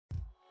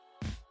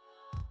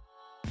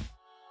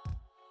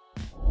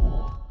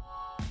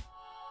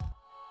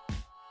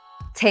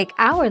Take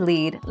our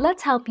lead,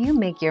 let's help you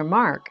make your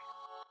mark.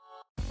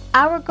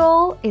 Our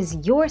goal is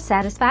your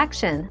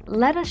satisfaction.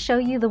 Let us show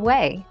you the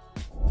way.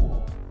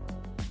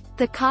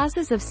 The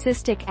causes of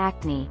cystic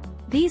acne.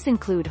 These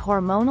include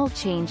hormonal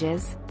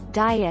changes,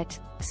 diet,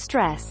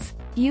 stress,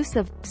 use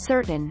of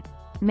certain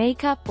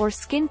makeup or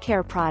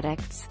skincare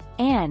products,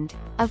 and,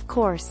 of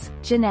course,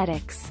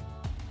 genetics.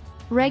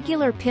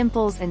 Regular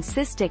pimples and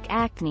cystic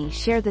acne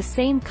share the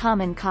same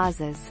common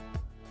causes.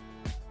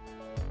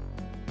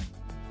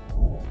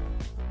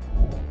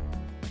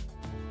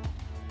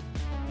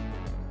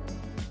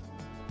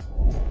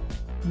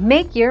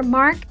 Make your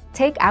mark,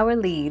 take our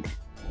lead.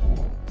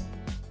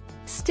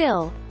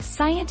 Still,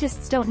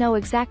 scientists don't know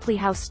exactly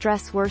how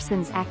stress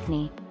worsens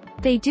acne.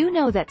 They do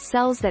know that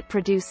cells that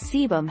produce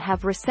sebum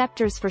have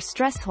receptors for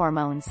stress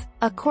hormones,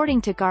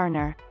 according to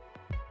Garner.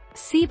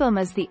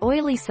 Sebum is the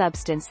oily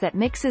substance that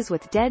mixes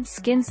with dead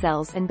skin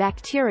cells and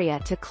bacteria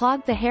to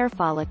clog the hair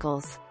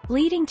follicles,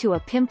 leading to a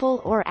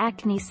pimple or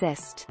acne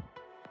cyst.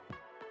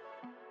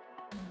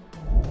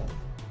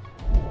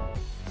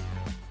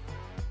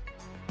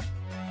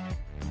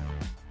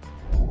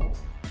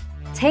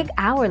 Take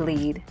our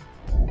lead.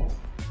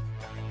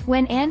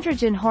 When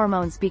androgen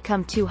hormones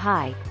become too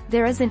high,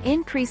 there is an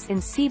increase in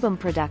sebum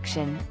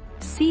production.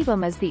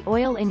 Sebum is the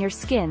oil in your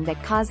skin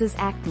that causes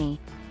acne.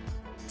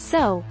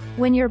 So,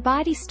 when your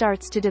body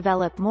starts to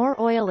develop more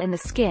oil in the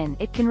skin,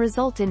 it can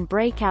result in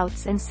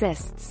breakouts and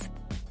cysts.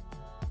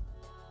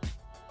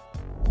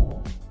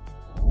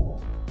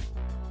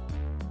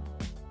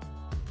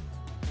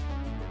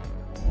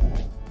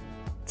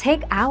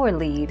 Take our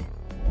lead.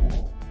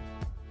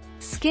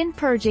 Skin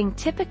purging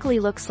typically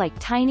looks like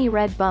tiny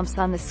red bumps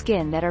on the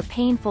skin that are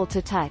painful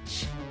to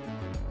touch.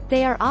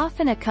 They are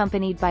often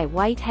accompanied by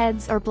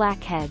whiteheads or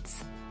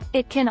blackheads.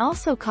 It can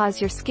also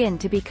cause your skin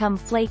to become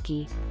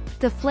flaky.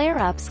 The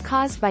flare-ups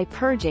caused by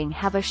purging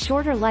have a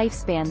shorter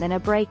lifespan than a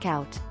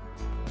breakout.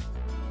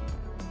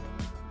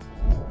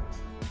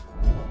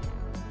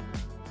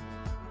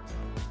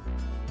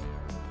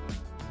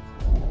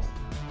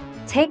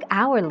 Take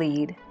our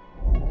lead.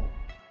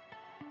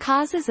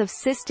 Causes of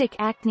cystic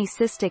acne.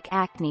 Cystic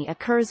acne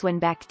occurs when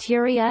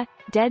bacteria,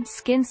 dead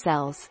skin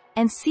cells,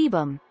 and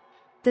sebum,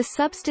 the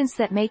substance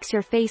that makes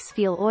your face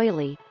feel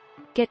oily,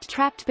 get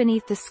trapped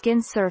beneath the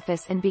skin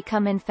surface and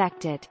become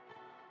infected.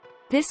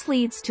 This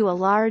leads to a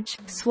large,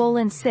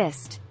 swollen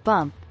cyst,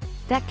 bump,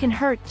 that can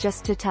hurt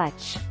just to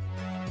touch.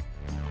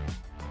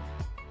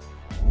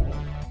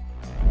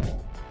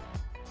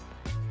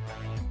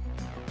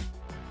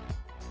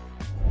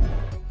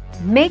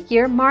 Make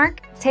your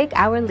mark, take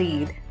our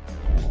lead.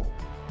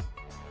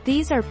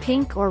 These are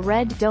pink or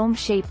red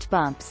dome-shaped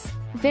bumps,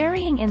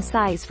 varying in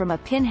size from a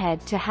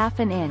pinhead to half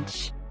an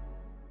inch.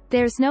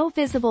 There's no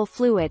visible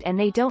fluid and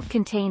they don't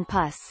contain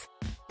pus.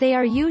 They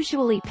are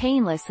usually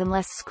painless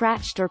unless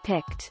scratched or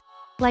picked.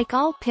 Like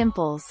all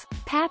pimples,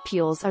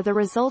 papules are the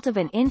result of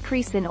an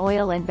increase in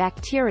oil and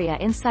bacteria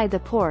inside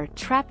the pore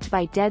trapped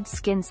by dead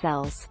skin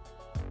cells.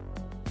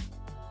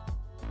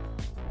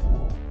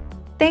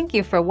 Thank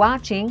you for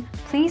watching.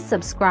 Please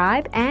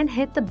subscribe and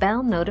hit the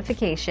bell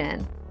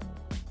notification.